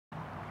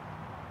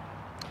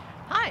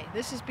Hi,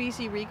 this is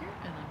BC Rieger,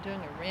 and I'm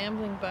doing a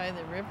rambling by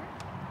the river.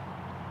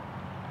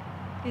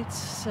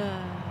 It's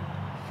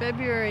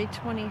February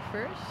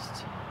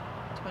 21st,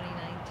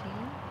 2019,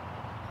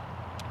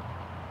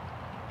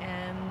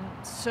 and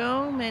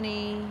so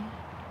many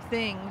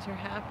things are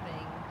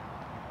happening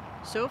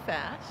so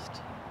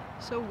fast,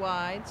 so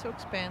wide, so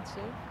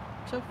expansive,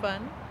 so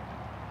fun.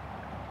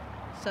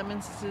 Some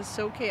instances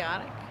so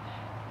chaotic.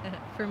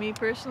 For me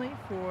personally,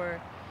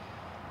 for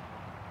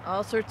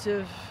all sorts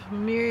of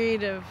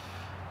myriad of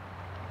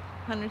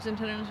hundreds and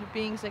hundreds of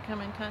beings I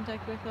come in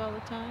contact with all the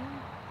time,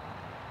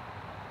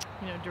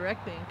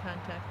 directly in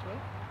contact with,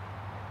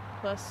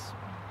 plus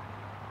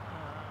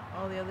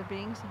all the other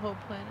beings, the whole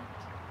planet.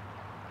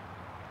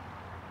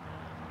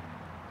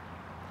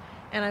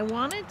 And I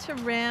wanted to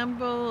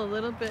ramble a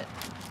little bit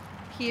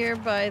here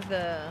by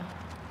the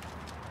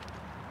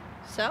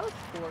south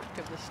fork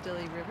of the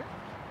Stilly River.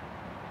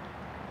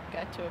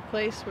 Got to a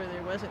place where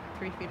there wasn't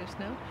 3 feet of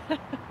snow.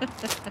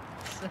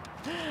 So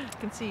you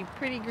can see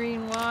pretty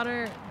green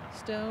water,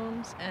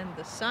 stones, and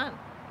the sun.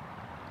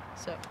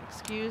 So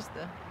excuse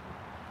the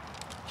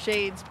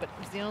shades, but it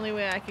was the only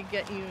way I could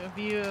get you a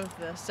view of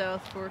the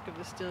south fork of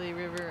the Stilly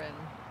River and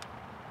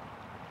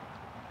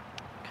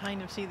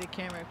kind of see the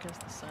camera because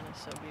the sun is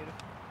so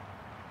beautiful.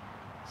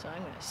 So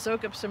I'm going to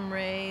soak up some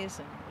rays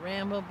and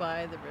ramble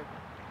by the river.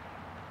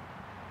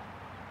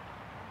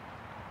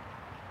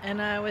 And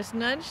I was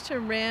nudged to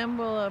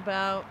ramble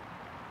about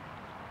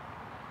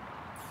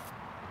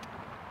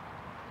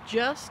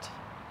just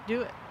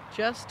do it,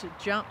 just to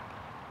jump.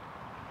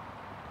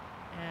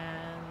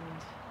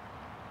 And,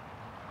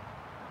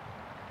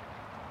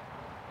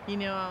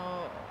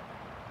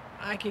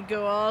 I could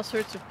go all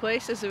sorts of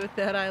places with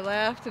that. I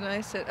laughed and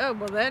I said, oh,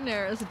 well, that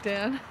narrows it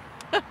down.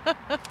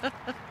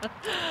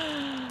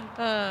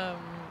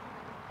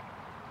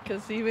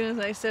 Because even as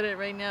I said it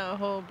right now, a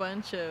whole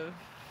bunch of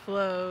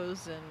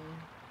flows and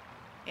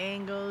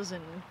angles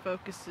and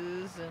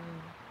focuses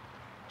and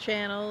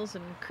channels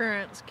and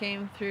currents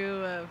came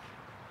through of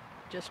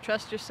just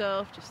trust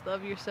yourself, just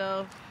love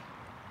yourself,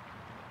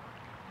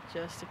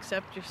 just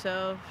accept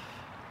yourself,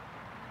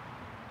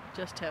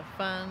 just have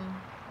fun,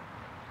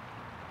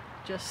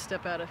 just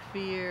step out of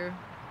fear, a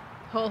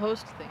whole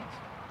host of things.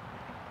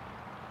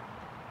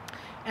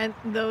 And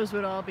those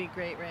would all be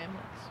great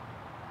ramblings.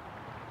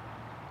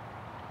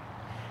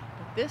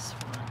 But this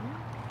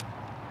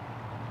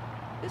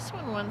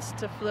one wants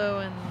to flow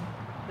in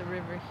the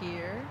river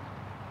here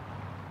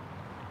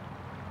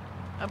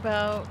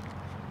about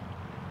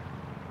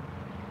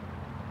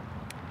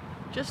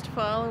just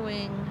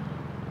following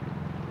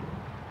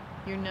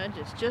your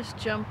nudges. Just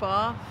jump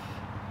off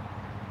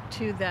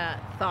to that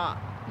thought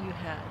you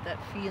had, that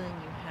feeling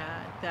you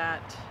had,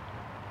 that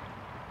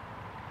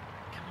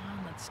come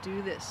on, let's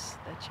do this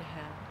that you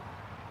had.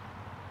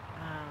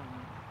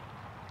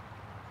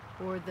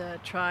 Or the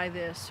try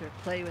this or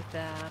play with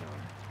that,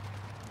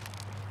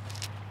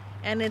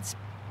 and it's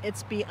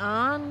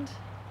beyond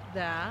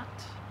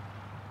that,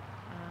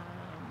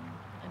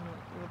 and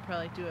we'll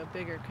probably do a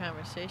bigger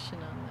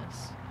conversation on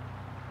this,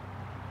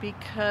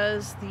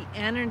 because the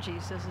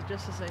energies,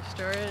 just as I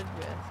started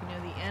with,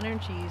 the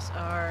energies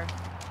are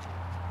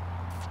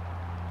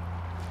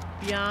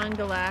beyond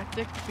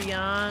galactic,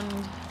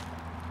 beyond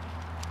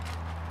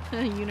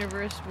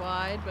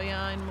universe-wide,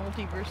 beyond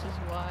multiverses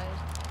wide.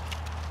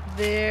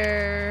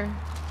 They're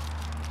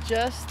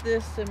just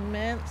this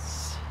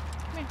immense...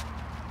 Come here.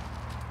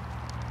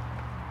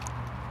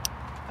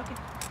 Okay,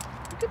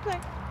 you can play.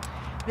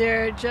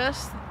 They're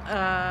just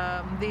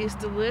these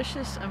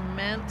delicious,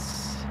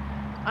 immense,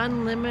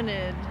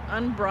 unlimited,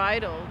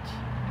 unbridled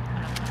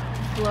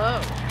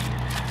flow.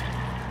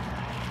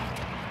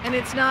 And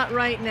it's not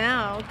right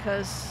now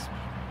because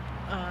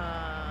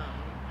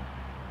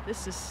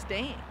this is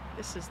staying.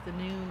 This is the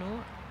new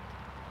norm.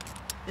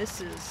 This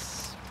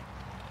is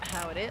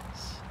how it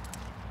is.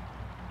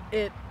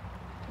 It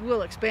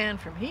will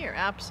expand from here,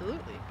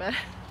 absolutely, but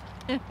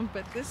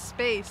but this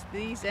space,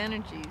 these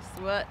energies,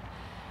 what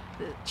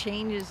the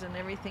changes and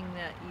everything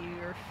that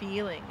you're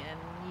feeling, and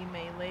you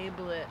may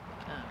label it,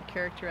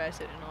 characterize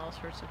it in all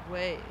sorts of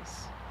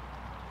ways,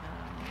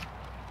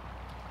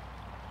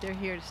 they're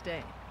here to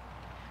stay.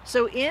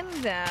 So in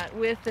that,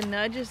 with the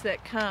nudges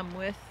that come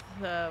with,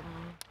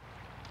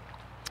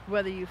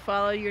 whether you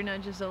follow your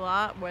nudges a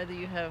lot, whether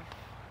you have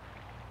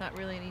not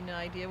really any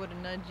idea what a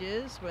nudge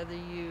is, whether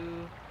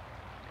you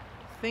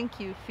think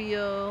you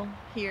feel,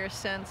 hear,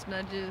 sense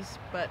nudges,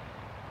 but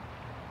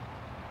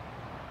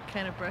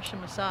kind of brush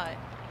them aside.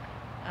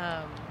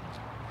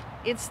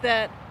 It's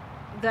that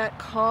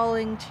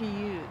calling to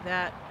you,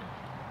 that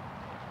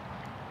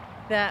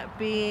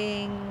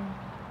being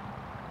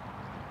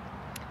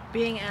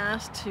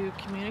asked to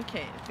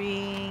communicate,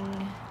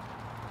 being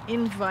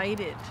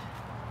invited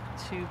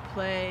to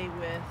play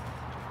with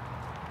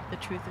the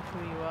truth of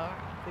who you are,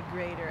 the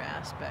greater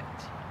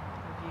aspect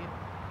of you,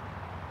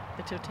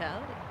 the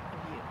totality of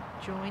you,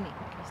 joining,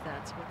 because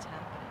that's what's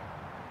happening.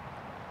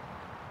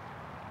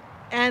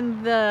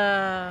 And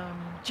the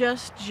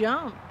just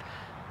jump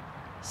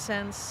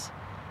sense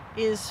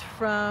is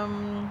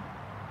from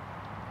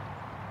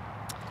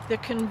the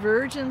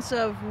convergence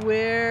of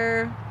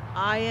where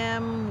I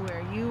am,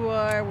 where you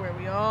are, where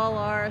we all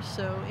are,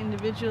 so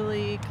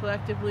individually,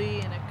 collectively,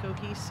 in a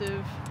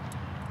cohesive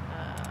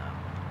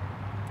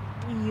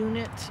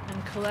unit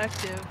and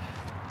collective,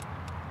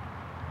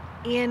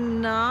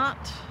 in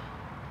not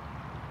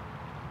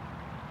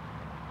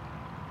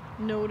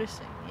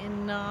noticing,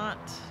 in not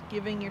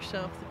giving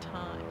yourself the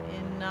time,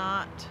 in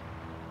not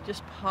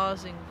just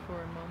pausing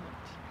for a moment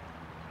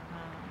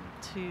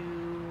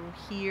to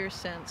hear,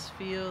 sense,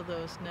 feel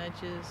those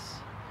nudges,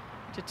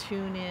 to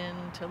tune in,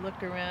 to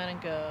look around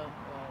and go,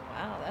 oh,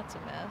 wow, that's a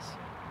mess.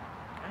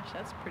 Gosh,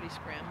 that's pretty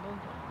scrambled.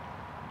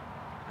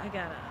 I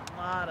got a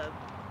lot of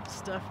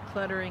stuff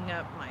cluttering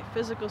up my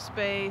physical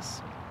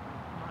space,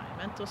 my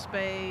mental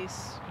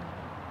space,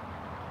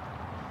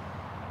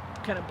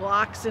 kind of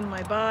blocks in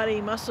my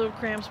body, muscle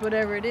cramps,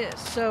 whatever it is.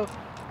 So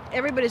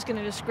everybody's going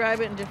to describe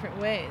it in different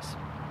ways.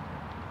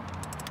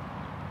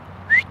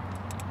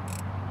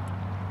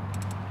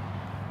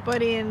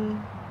 But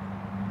in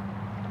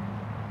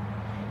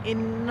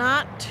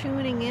not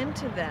tuning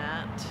into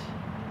that,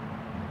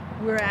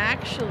 we're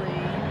actually,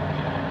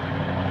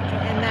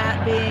 and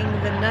that being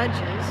the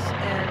nudges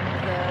and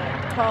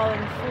the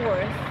calling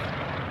forth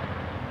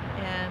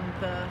and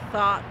the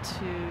thought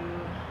to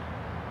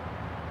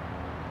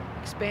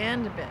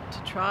expand a bit,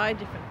 to try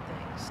different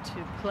things,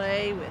 to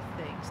play with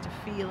things, to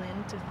feel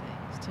into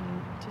things,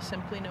 to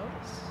simply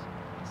notice.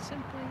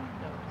 Simply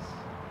notice.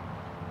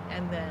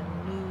 And then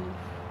move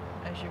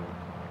as you're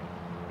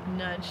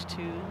nudged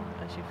to,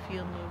 as you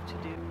feel moved to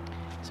do.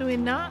 So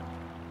in not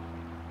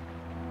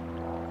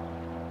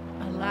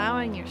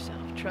allowing yourself,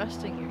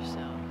 trusting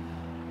yourself,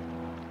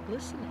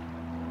 listening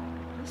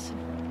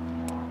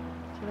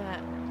to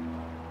that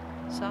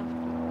soft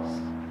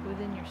voice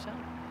within yourself,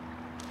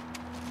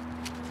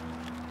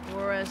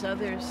 or as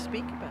others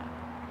speak about it,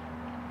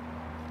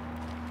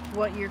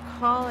 what you're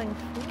calling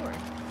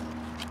forth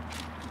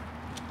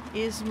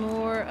is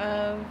more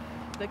of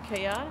the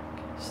chaotic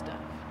stuff,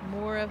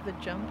 more of the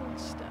jumbled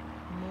stuff,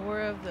 more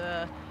of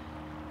the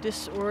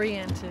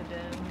disoriented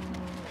and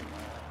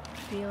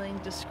feeling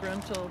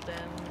disgruntled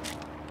and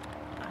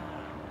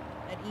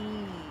at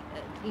ease,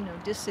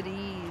 dis at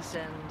ease,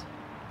 and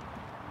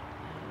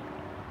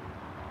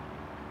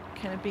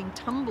kind of being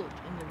tumbled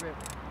in the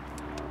river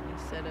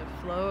instead of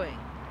flowing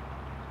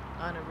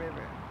on a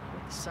river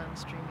with the sun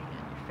streaming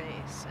on your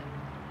face. And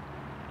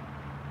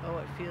oh,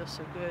 it feels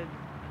so good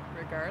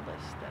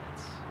regardless that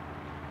it's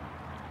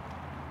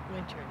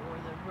winter or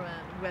the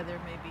weather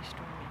may be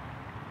stormy.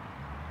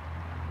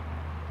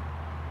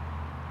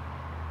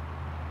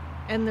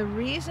 And the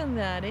reason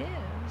that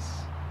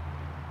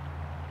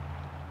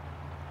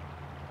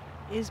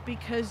is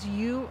because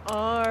you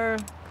are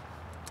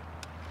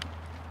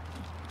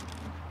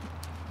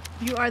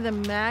the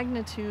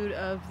magnitude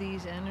of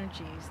these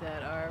energies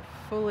that are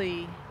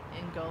fully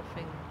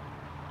engulfing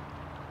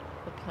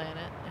the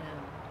planet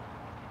and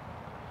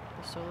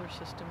the solar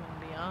system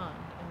and beyond,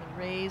 and the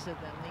rays of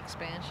them, the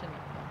expansion of them.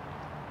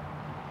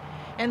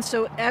 And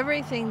so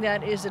everything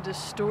that is a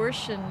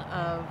distortion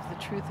of the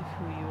truth of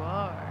who you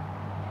are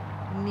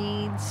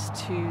needs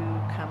to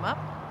come up,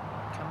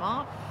 come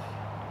off,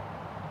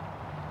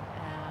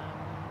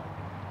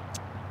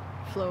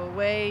 flow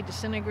away,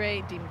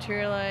 disintegrate,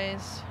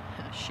 dematerialize,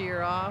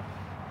 shear off,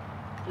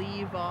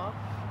 cleave off.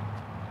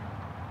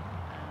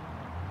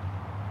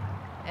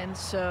 And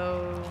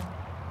so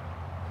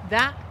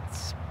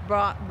that's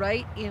brought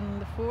right in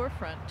the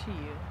forefront to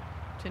you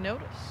to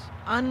notice,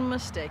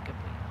 unmistakably,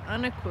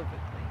 unequivocally,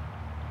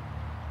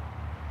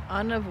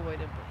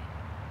 unavoidably,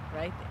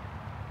 right there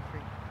for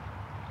you.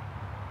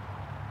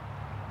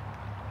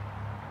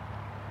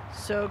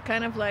 So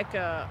kind of like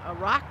a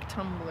rock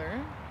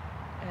tumbler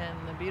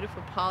and the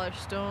beautiful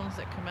polished stones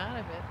that come out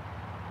of it,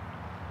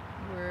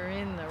 we're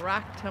in the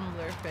rock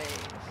tumbler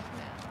phase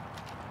now.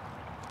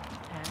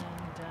 And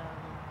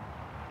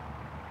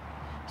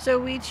so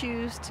we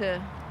choose to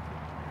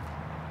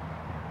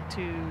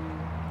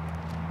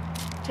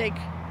take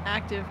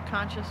active,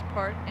 conscious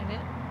part in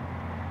it,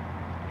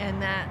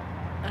 and that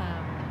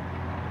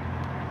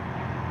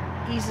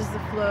eases the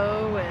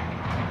flow and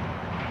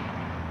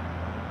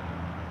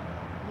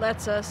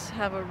lets us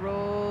have a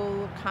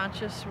role,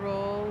 conscious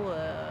role,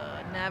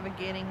 a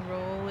navigating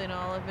role in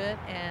all of it,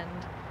 and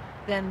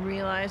then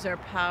realize our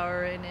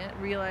power in it,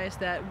 realize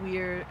that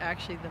we're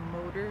actually the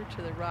motor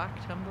to the rock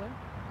tumbler,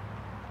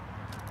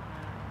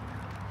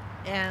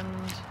 and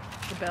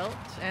the belt,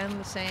 and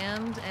the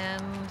sand,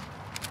 and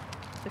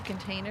the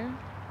container,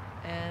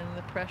 and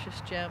the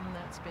precious gem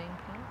that's being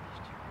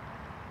polished.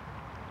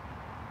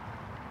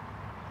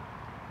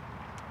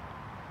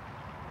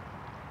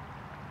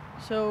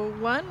 So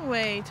one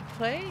way to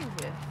play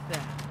with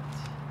that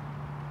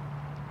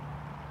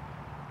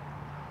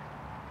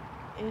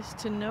is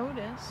to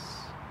notice,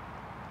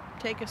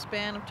 take a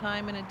span of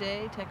time in a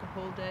day, take a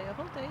whole day. A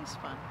whole day is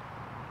fun.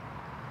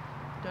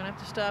 Don't have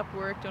to stop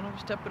work, don't have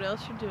to stop what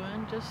else you're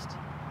doing, just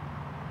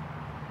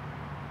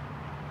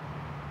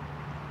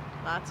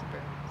lots of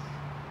birds,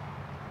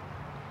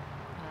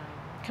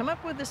 come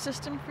up with a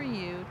system for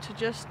you to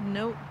just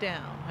note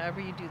down,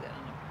 however you do that,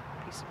 on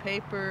a piece of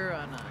paper,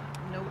 on a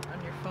note on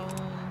your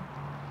phone,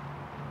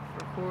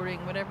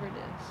 recording, whatever it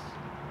is.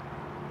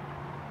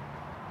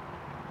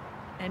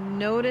 And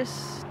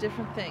notice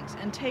different things,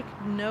 and take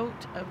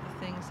note of the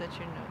things that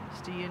you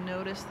notice. Do you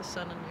notice the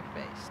sun on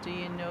your face? Do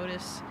you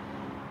notice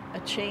a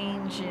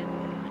change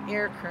in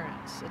air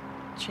currents, a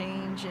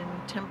change in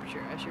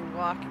temperature as you're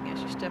walking,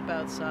 as you step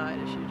outside,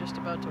 as you're just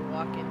about to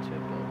walk into a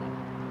building?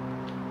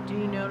 Do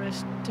you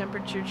notice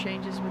temperature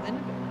changes within a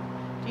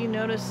building? Do you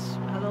notice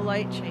how the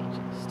light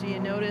changes? Do you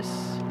notice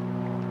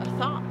a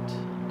thought?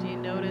 Do you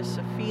notice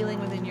a feeling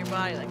within your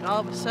body, like all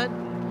of a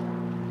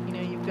sudden, you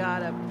know, you've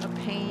got a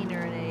pain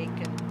or an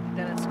ache, and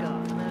then it's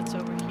gone, and then it's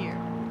over here?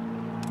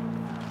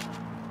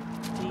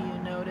 Do you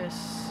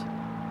notice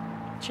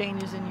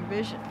changes in your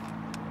vision?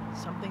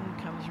 Something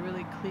becomes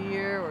really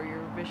clear, or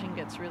your vision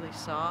gets really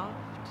soft.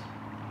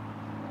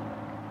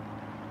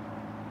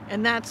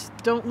 And that's,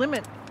 don't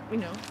limit, you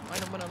know, I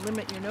don't want to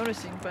limit your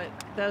noticing, but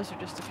those are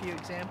just a few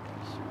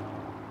examples.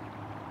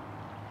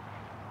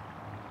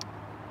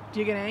 Do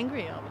you get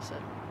angry all of a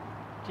sudden?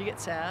 Do you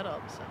get sad all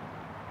of a sudden?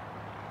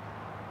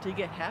 Do you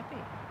get happy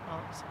all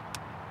of a sudden?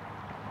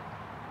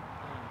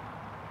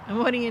 And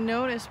what do you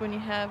notice when you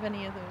have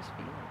any of those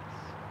feelings?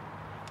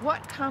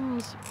 What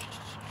comes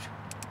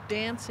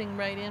dancing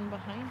right in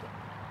behind it?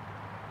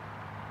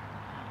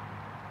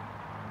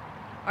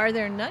 Are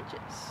there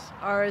nudges?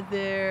 Are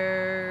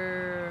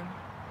there,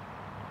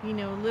 you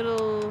know,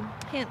 little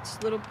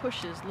hints, little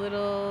pushes,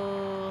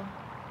 little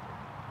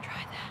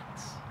try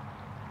that,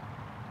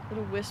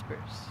 little whispers,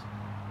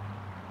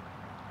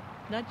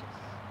 nudges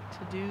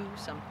to do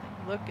something,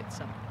 look at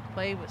something,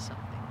 play with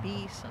something,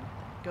 be something,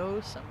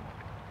 go somewhere,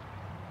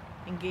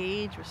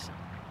 engage with something.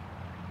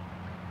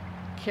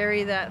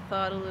 Carry that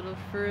thought a little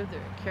further.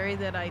 Carry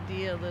that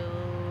idea a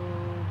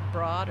little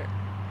broader.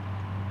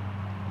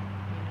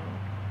 You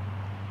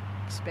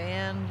know,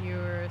 expand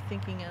your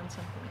thinking on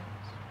something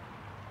else.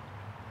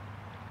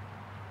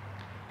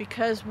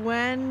 Because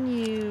when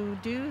you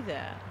do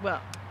that,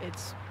 well,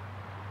 it's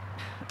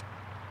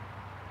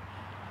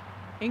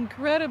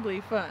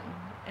incredibly fun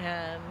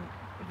and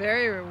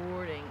very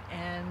rewarding,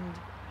 and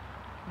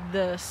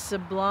the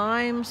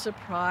sublime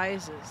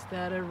surprises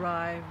that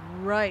arrive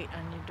right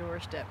on your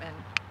doorstep and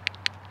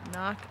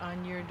knock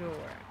on your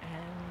door,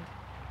 and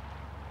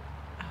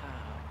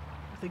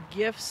the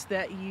gifts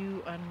that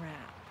you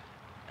unwrap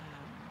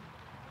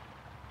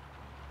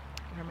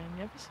are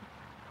magnificent.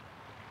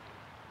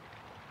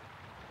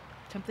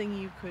 Something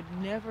you could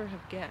never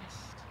have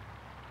guessed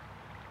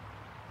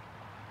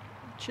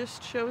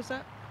just shows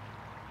up.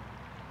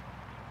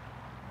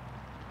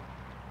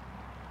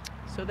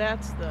 So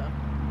that's the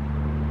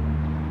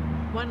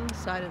one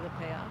side of the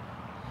payoff.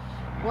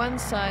 One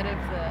side of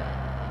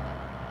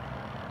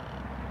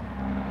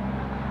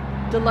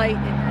the delight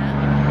in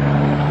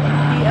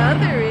that. The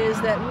other is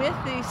that with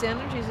these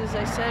energies, as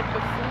I said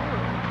before,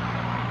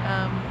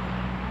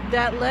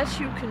 that lets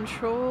you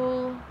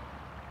control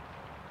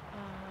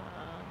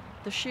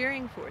the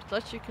shearing force,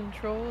 lets you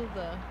control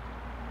the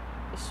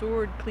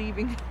sword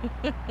cleaving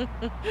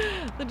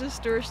the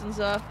distortions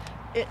off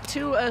it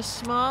to a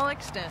small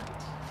extent.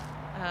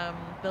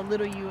 The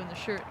little you in the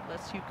shirt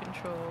lets you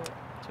control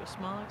to a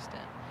small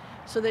extent,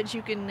 so that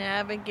you can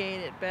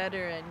navigate it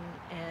better, and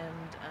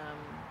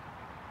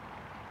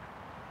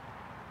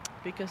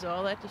because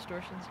all that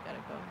distortion's got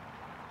to go.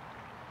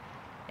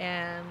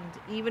 And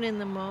even in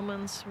the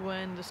moments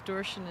when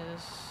distortion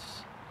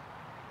is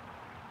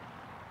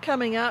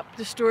coming up,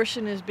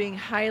 distortion is being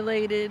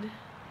highlighted,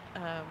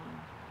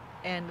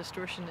 and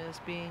distortion is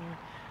being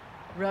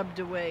rubbed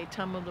away,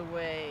 tumbled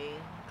away,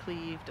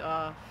 cleaved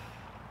off.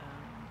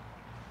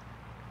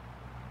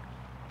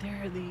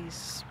 There are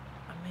these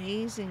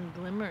amazing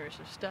glimmers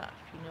of stuff,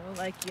 you know,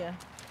 like this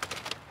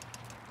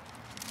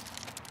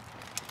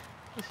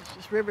is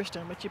just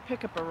Riverstone, but you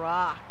pick up a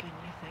rock and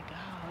you think,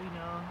 oh, you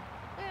know,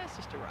 it's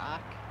just a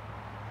rock.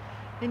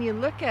 Then you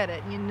look at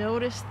it and you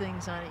notice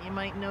things on it. You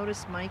might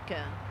notice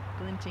mica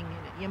glinting in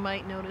it. You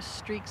might notice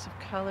streaks of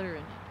color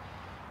in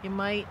it. You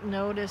might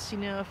notice, you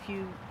know, if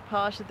you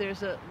polish it,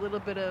 there's a little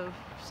bit of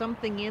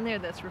something in there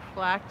that's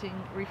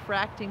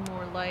refracting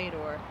more light,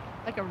 or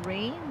like a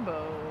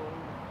rainbow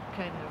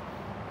kind of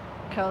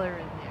color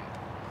in there.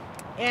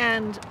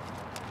 And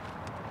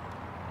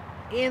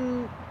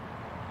in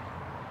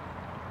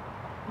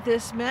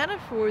this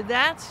metaphor,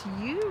 that's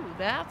you.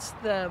 That's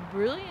the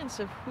brilliance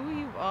of who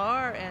you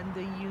are, and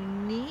the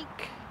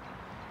unique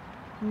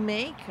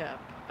makeup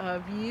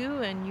of you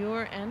and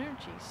your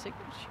energy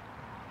signature.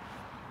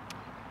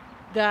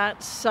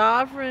 That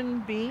sovereign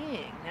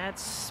being, that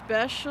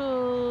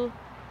special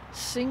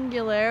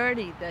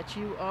singularity that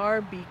you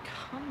are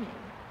becoming.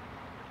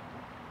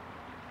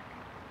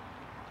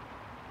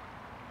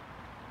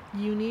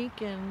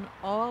 Unique in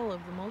all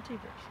of the multiverses.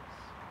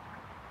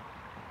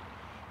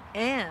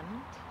 And,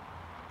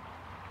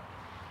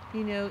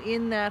 you know,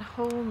 in that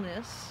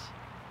wholeness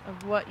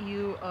of what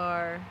you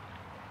are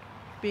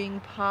being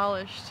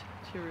polished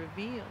to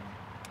reveal,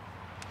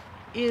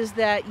 is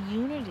that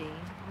unity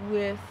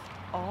with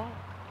all,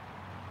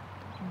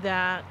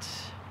 that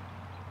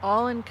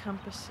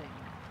all-encompassing,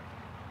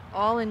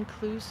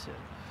 all-inclusive,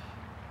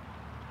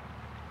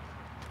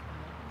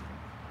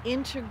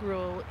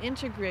 integral,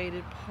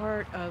 integrated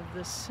part of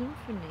the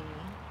symphony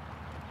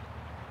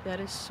that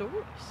is Source.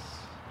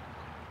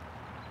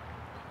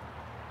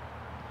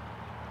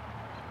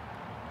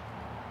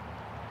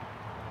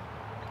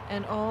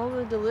 And all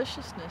the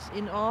deliciousness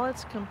in all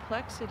its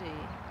complexity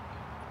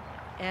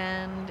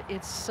and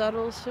its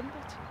subtle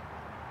simplicity.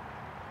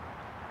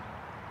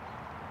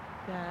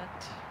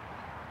 That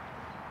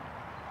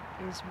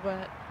is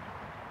what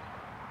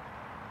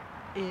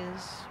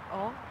is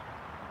all.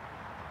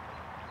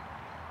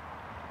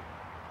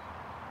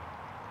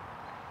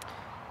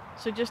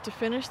 So just to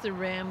finish the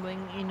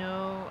rambling,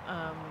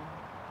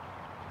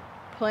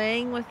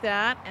 playing with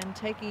that and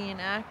taking an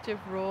active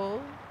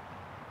role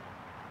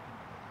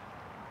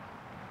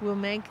will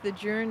make the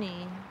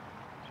journey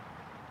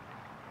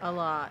a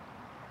lot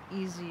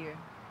easier,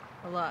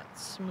 a lot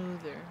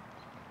smoother,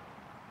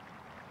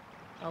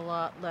 a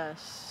lot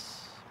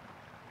less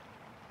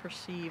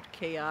perceived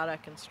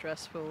chaotic and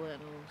stressful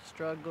and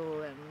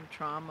struggle and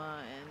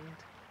trauma and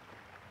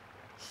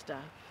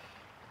stuff.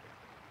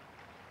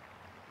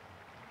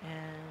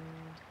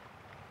 And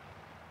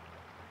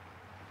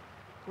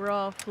we're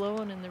all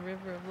flowing in the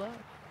river of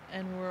love,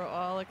 and we're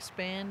all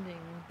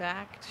expanding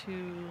back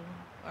to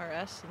our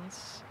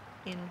essence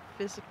in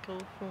physical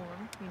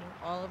form,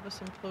 all of us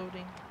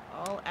imploding,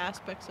 all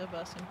aspects of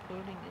us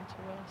imploding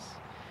into us,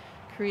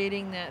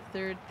 creating that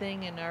third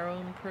thing in our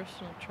own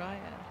personal triad.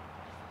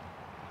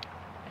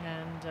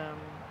 And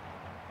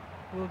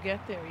we'll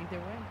get there either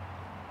way.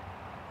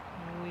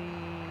 We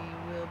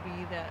will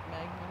be that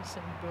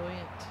magnificent,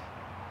 brilliant,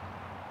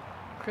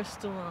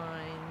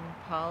 crystalline,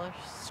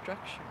 polished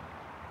structure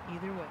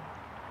either way.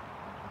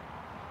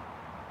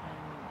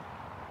 And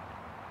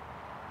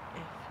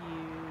if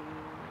you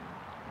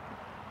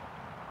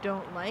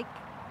don't like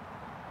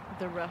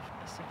the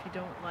roughness, if you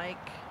don't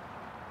like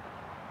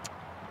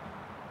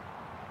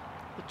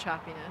the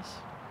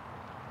choppiness,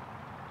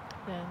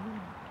 then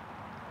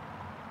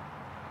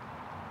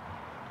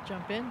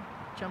jump in,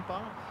 jump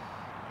off,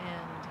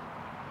 and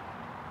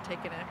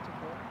take an active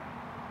role.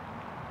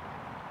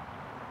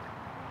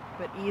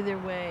 But either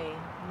way,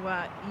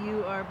 what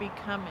you are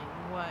becoming,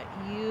 what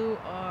you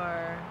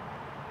are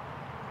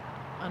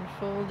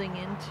unfolding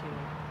into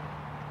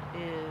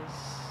is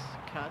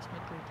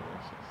cosmically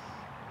delicious.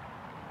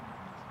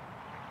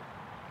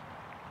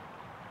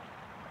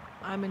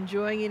 I'm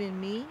enjoying it in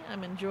me.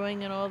 I'm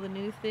enjoying it all the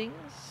new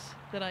things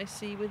that I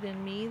see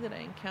within me, that I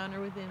encounter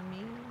within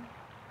me,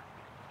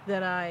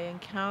 that I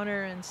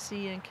encounter and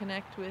see and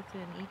connect with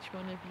in each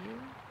one of you.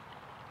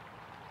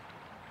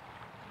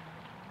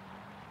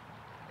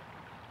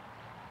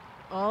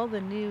 All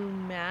the new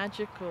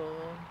magical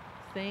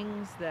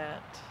things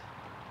that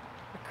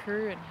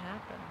occur and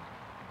happen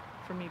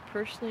for me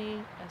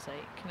personally as I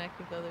connect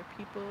with other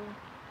people,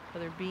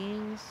 other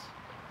beings,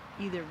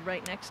 either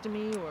right next to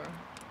me or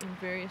in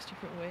various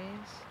different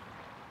ways.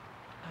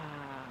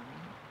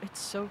 It's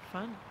so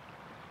fun.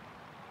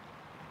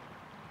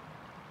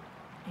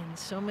 In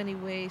so many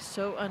ways,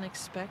 so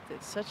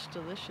unexpected, such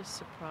delicious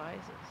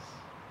surprises.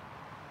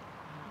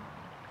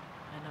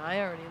 And I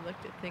already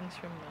looked at things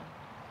from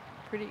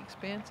a pretty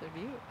expansive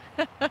view.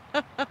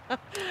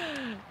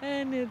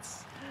 And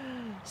it's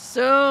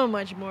so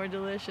much more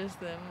delicious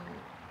than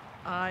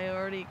I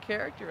already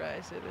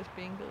characterized it as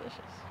being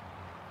delicious.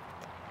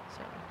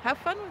 So have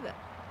fun with it.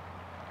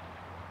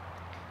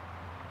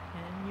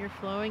 And you're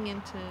flowing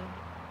into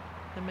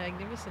the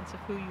magnificence of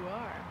who you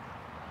are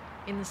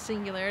in the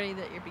singularity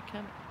that you're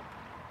becoming.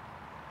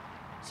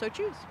 So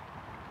choose.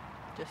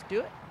 Just do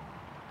it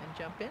and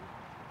jump in.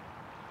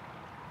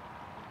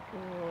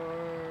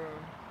 Or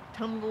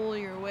tumble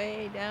your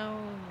way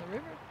down the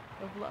river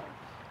of love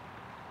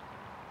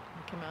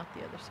and come out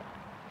the other side.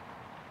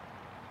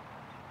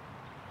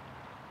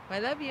 I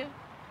love you.